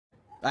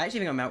I actually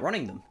think I'm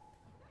outrunning them.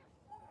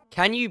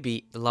 Can you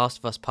beat The Last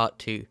of Us Part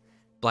 2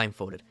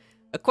 blindfolded?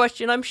 A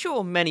question I'm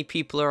sure many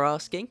people are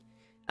asking,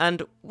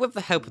 and with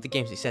the help of the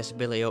game's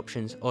accessibility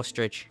options,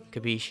 Ostrich,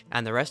 Kabish,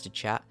 and the rest of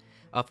chat,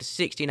 after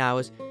 16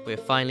 hours, we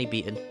have finally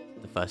beaten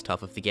the first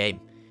half of the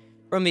game.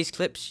 From these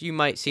clips, you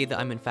might see that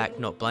I'm in fact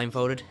not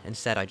blindfolded,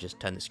 instead I just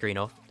turn the screen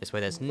off, this way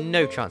there's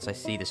no chance I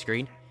see the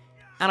screen,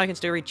 and I can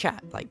still read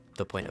chat, like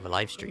the point of a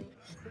live stream.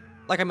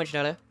 Like I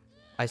mentioned earlier,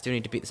 I still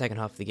need to beat the second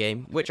half of the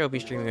game, which I'll be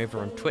streaming over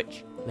on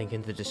Twitch, link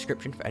in the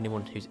description for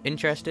anyone who's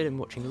interested in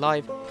watching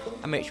live,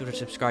 and make sure to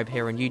subscribe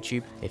here on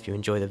YouTube if you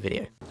enjoy the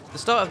video. The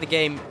start of the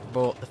game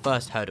brought the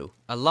first hurdle,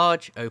 a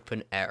large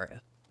open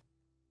area.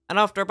 And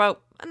after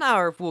about an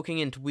hour of walking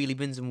into wheelie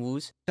bins and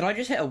walls... Did I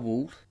just hit a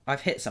wall?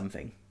 I've hit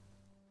something.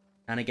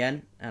 And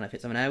again, and I've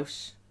hit someone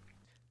else.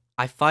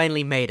 I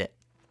finally made it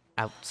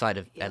outside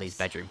of Ellie's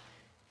bedroom.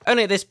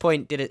 Only at this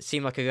point did it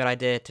seem like a good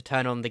idea to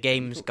turn on the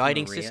game's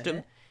guiding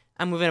system,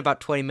 and within about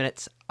 20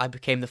 minutes, I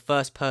became the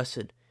first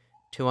person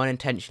to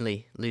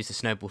unintentionally lose the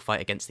snowball fight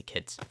against the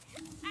kids.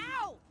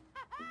 Ow!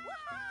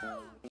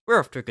 We're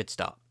off to a good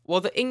start.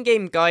 While the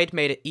in-game guide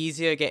made it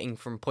easier getting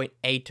from point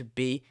A to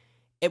B,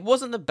 it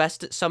wasn't the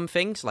best at some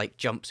things, like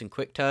jumps and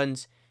quick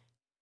turns,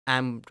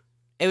 and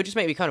it would just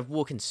make me kind of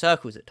walk in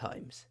circles at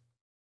times.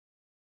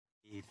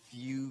 A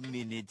few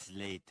minutes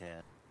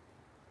later.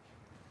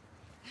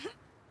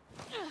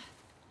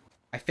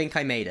 I think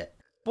I made it.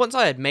 Once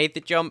I had made the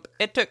jump,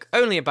 it took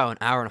only about an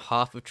hour and a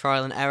half of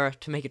trial and error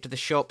to make it to the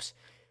shops,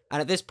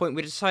 and at this point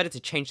we decided to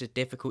change the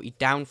difficulty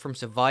down from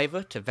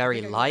Survivor to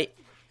very light,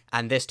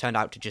 and this turned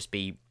out to just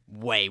be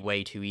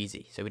way too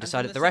easy, so we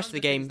decided the rest of the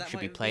game should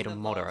be played on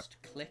moderate.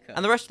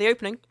 And the rest of the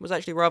opening was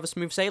actually rather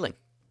smooth sailing.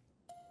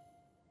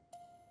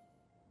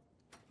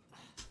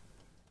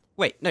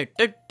 Wait, no,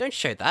 don't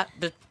show that.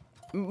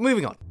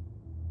 Moving on.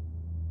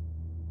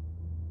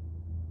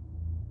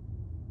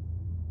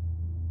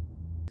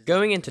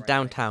 Going into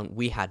downtown,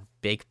 we had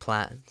big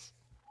plans.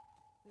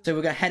 So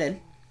we're going to head in.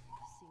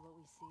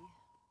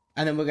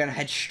 And then we're going to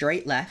head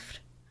straight left.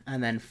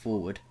 And then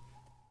forward.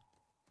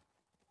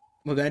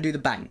 We're going to do the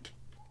bank.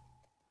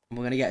 And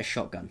we're going to get a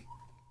shotgun.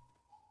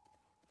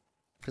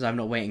 Because I'm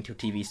not waiting till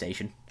TV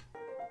station.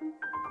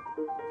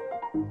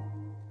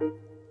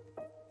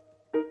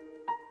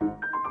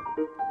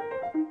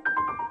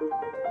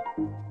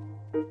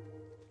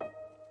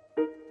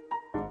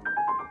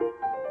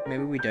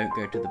 Maybe we don't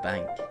go to the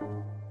bank.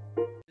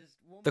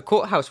 The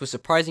courthouse was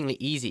surprisingly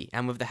easy,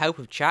 and with the help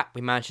of chat,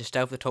 we managed to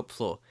stealth the top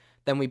floor.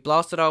 Then we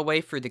blasted our way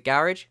through the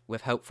garage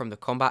with help from the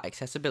combat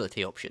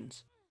accessibility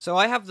options. So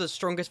I have the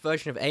strongest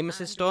version of aim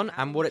assist on,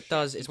 and what it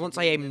does is once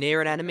I aim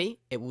near an enemy,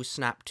 it will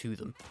snap to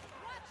them.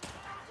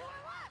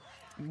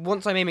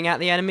 Once I'm aiming at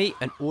the enemy,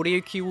 an audio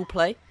cue will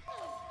play,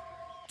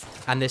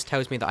 and this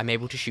tells me that I'm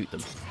able to shoot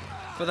them.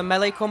 For the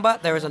melee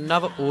combat, there is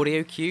another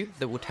audio cue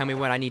that will tell me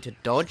when I need to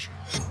dodge,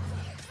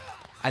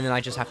 and then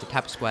I just have to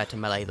tap square to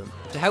melee them.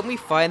 To help me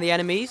find the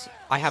enemies,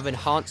 I have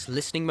enhanced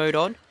listening mode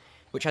on,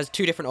 which has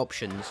two different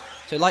options.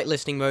 So like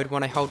listening mode,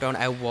 when I hold down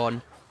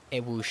L1,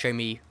 it will show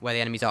me where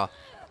the enemies are.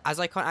 As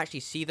I can't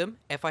actually see them,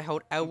 if I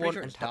hold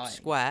L1 and tap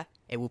square,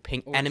 it will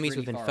ping enemies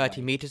within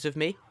 30 meters of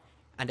me.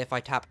 And if I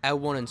tap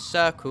L1 and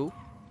circle,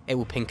 it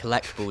will ping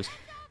collectibles.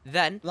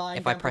 Then,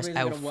 if I press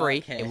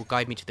L3, it will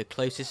guide me to the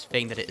closest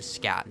thing that it has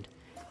scanned.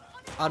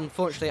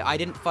 Unfortunately, I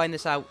didn't find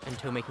this out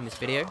until making this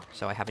video,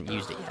 so I haven't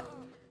used it yet.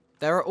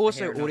 There are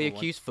also audio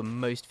cues for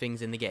most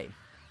things in the game.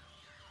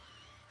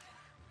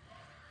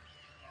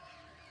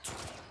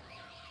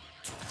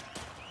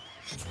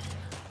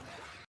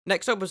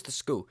 Next up was the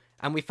school,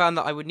 and we found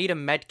that I would need a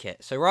medkit,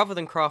 so rather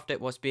than craft it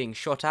whilst being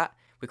shot at,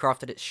 we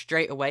crafted it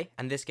straight away,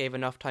 and this gave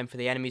enough time for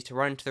the enemies to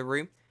run into the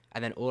room,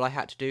 and then all I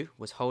had to do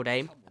was hold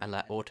aim and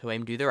let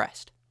auto-aim do the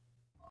rest.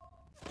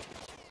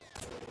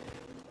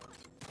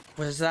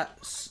 Was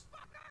that...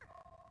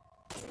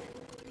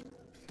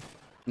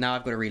 Now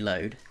I've got to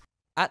reload.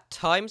 At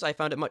times, I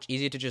found it much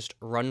easier to just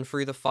run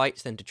through the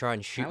fights than to try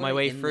and shoot my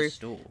way through,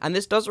 and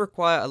this does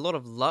require a lot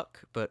of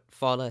luck, but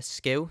far less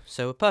skill,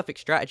 so a perfect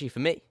strategy for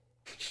me.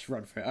 Just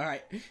run through it,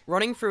 alright.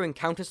 Running through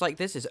encounters like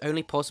this is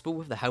only possible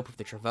with the help of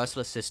the traversal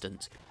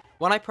assistance.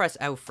 When I press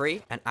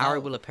L3, an arrow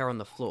will appear on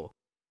the floor.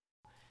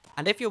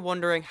 And if you're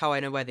wondering how I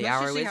know where the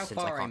arrow is, since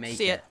I can't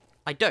see it,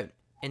 I don't.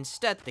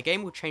 Instead, the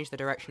game will change the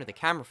direction of the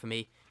camera for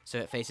me, so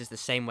it faces the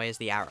same way as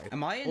the arrow.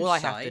 Am I inside? All I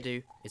have to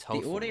do is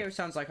hold The audio forward.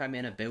 sounds like I'm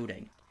in a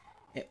building.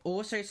 It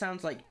also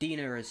sounds like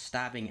Dina is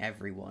stabbing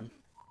everyone.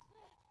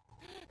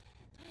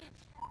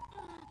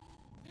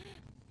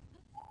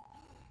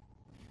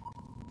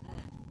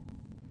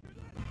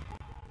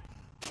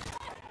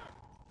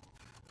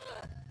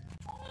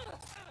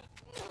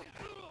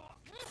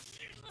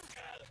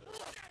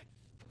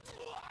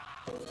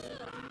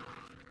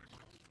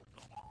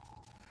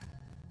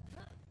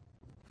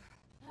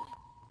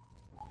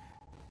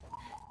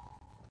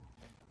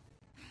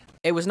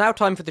 It was now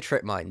time for the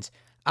trip mines,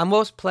 and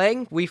whilst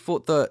playing, we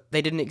thought that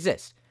they didn't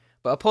exist.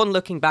 But upon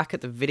looking back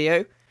at the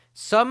video,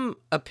 Some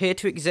appear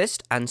to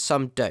exist and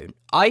some don't.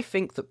 I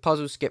think that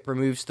Puzzle Skip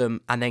removes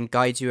them and then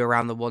guides you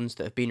around the ones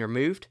that have been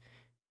removed.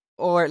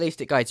 Or at least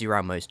it guides you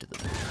around most of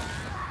them.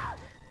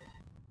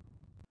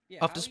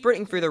 After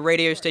sprinting through the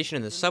radio station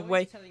and the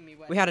subway,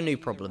 we had a new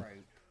problem.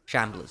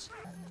 Shamblers.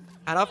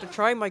 And after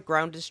trying my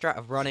grounded strat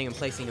of running and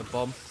placing a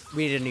bomb,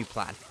 we needed a new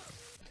plan.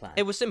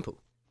 It was simple.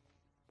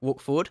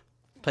 Walk forward,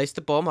 place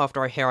the bomb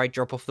after I hear I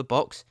drop off the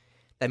box,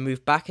 then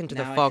move back into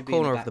the far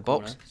corner of the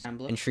box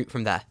and shoot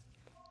from there.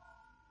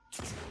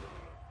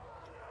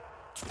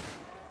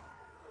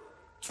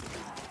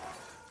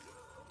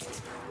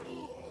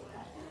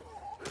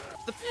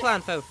 The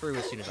plan fell through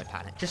as soon as I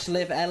panicked. Just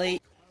live, Ellie.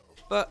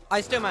 But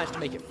I still managed to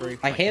make it through.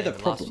 I hear the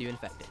last problem. few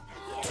infected.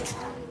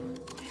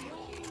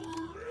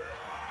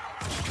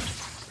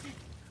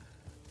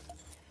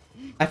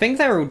 I think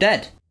they're all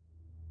dead.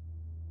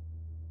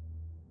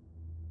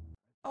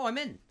 Oh, I'm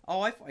in.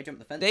 Oh, I thought I jumped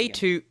the fence Day again.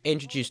 2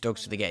 introduced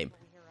dogs to the game.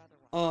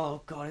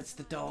 Oh god, it's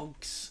the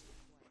dogs.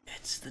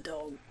 It's the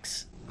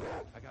dogs.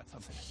 I got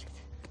something.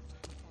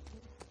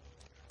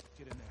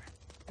 Get in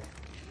there.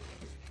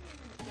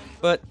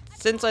 But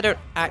since I don't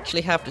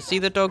actually have to see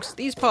the dogs,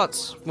 these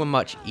parts were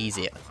much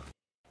easier.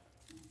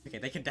 Okay,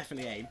 they can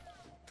definitely aim.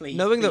 Please,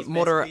 Knowing that please,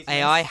 moderate please, please.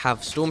 AI have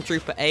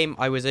Stormtrooper aim,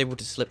 I was able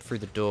to slip through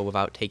the door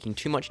without taking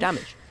too much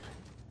damage.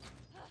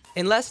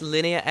 In less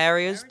linear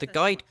areas, the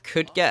guide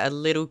could get a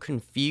little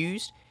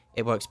confused.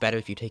 It works better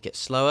if you take it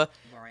slower,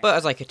 but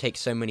as I could take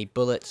so many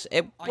bullets,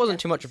 it wasn't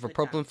too much of a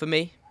problem for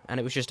me, and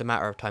it was just a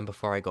matter of time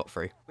before I got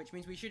through. Which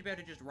means we should be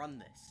able to just run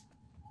this.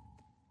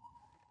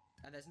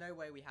 And there's no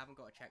way we haven't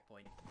got a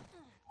checkpoint.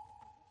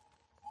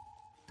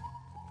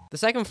 The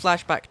second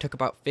flashback took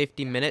about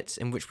 50 minutes,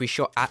 in which we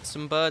shot at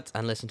some birds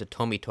and listened to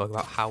Tommy talk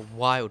about how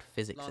wild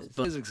physics is.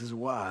 Physics is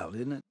wild,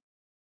 isn't it?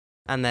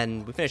 And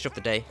then we finished off the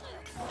day,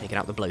 taking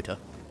out the bloater.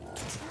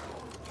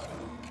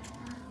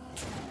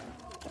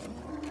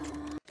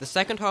 The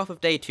second half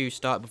of day 2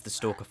 started with the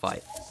stalker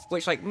fight,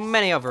 which, like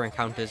many other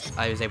encounters,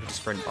 I was able to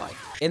sprint by.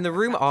 In the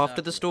room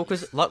after the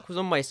stalkers, luck was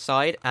on my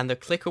side, and the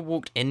clicker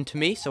walked into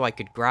me so I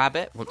could grab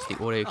it once the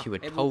audio cue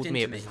had told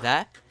me it was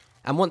there.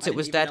 And once it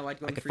was dead, I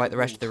could fight the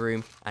rest of the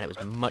room, and it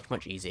was much,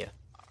 much easier.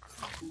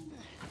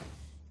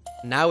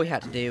 Now we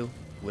had to deal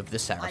with the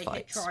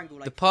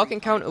Seraphites. The park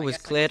encounter was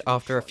cleared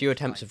after a few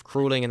attempts of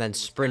crawling and then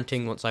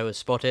sprinting once I was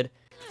spotted,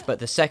 but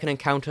the second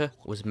encounter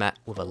was met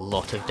with a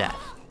lot of death.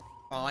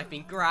 Oh, I've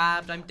been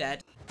grabbed, I'm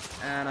dead.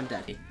 And I'm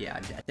dead. Yeah,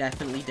 I'm dead.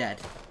 Definitely dead.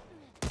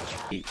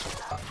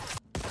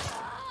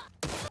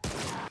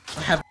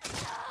 I have...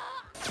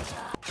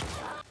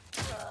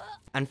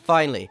 And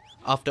finally,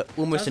 after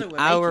almost an We're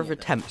hour of making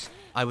it, attempts,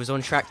 I was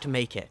on track to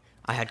make it.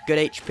 I had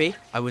good HP,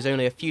 I was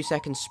only a few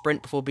seconds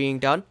sprint before being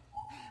done.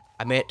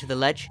 I made it to the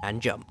ledge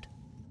and jumped.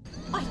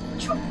 I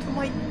jumped to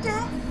my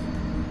death!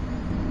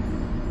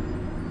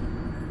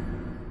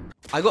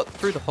 I got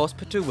through the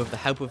hospital with the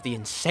help of the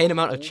insane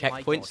amount of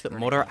checkpoints that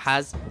Moderate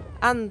has,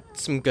 and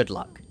some good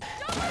luck.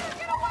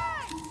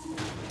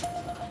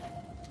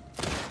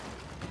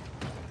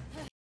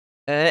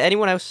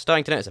 Anyone else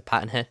starting to notice a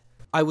pattern here?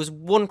 I was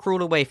one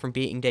crawl away from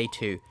beating day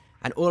 2,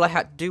 and all I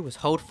had to do was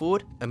hold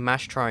forward and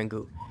mash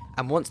triangle.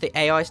 And once the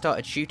AI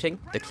started shooting,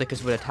 the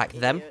clickers would attack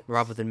them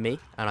rather than me,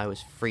 and I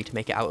was free to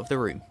make it out of the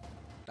room.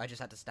 I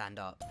just had to stand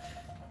up.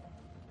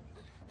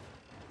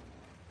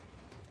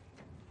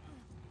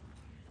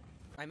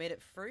 I made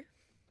it through.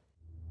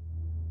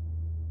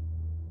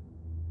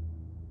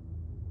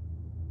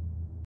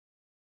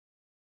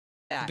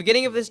 The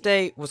beginning of this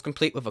day was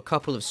complete with a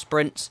couple of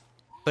sprints,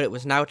 but it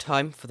was now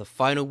time for the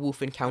final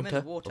wolf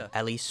encounter of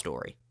Ellie's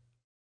story.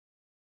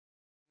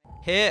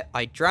 Here,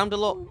 I drowned a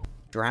lot,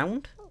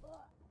 drowned,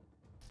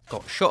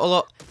 got shot a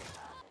lot,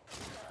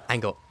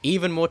 and got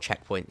even more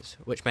checkpoints,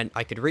 which meant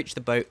I could reach the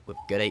boat with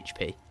good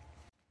HP.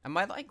 Am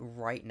I like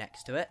right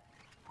next to it?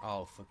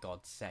 Oh, for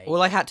God's sake.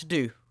 All I had to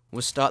do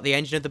was start the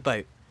engine of the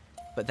boat,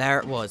 but there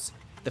it was,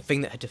 the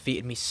thing that had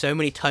defeated me so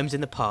many times in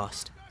the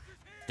past,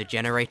 the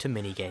generator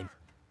minigame.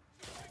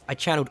 I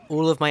channeled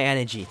all of my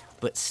energy,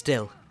 but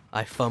still,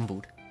 I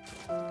fumbled.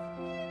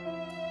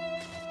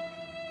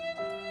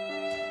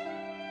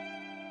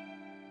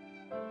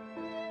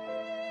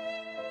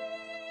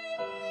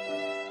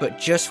 But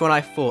just when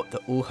I thought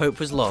that all hope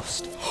was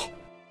lost,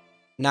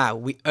 now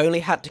we only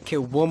had to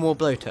kill one more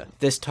bloater,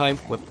 this time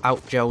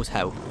without Joel's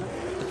help.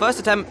 The first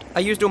attempt,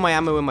 I used all my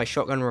ammo in my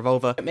shotgun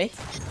revolver at me,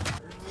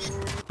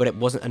 but it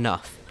wasn't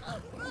enough.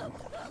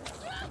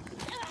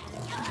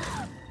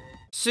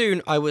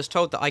 Soon, I was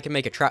told that I could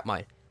make a trap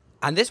mine,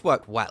 and this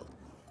worked well.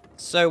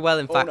 So well,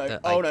 in fact,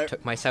 that I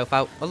took myself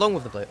out along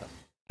with the bloater.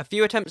 A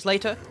few attempts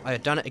later, I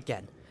had done it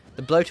again.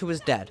 The bloater was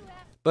dead,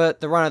 but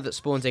the runner that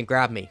spawns in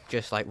grabbed me,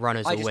 just like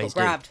runners always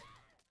do.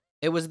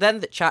 It was then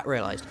that chat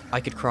realised I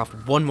could craft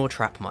one more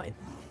trap mine.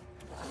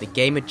 The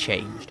game had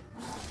changed.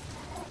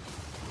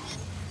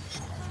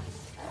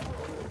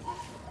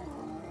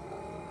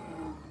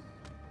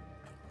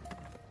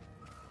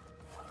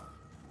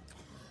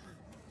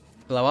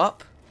 Blow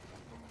up.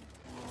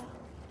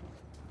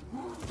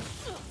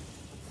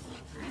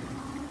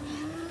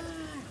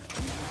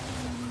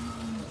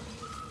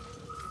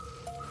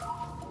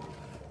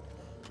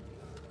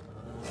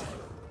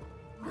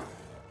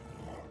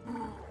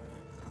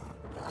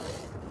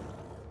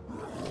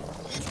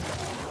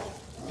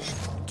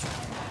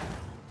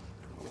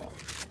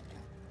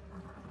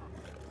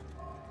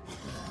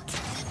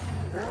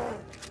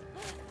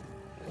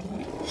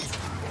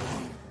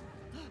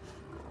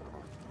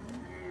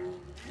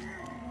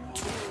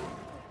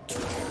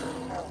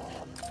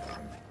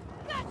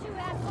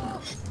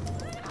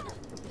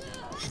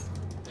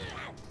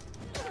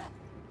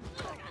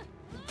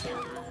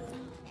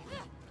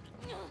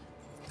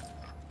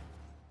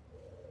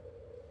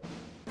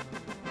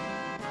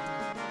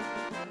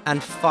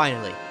 And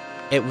finally,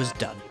 it was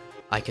done.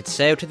 I could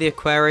sail to the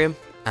aquarium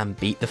and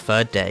beat the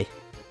third day.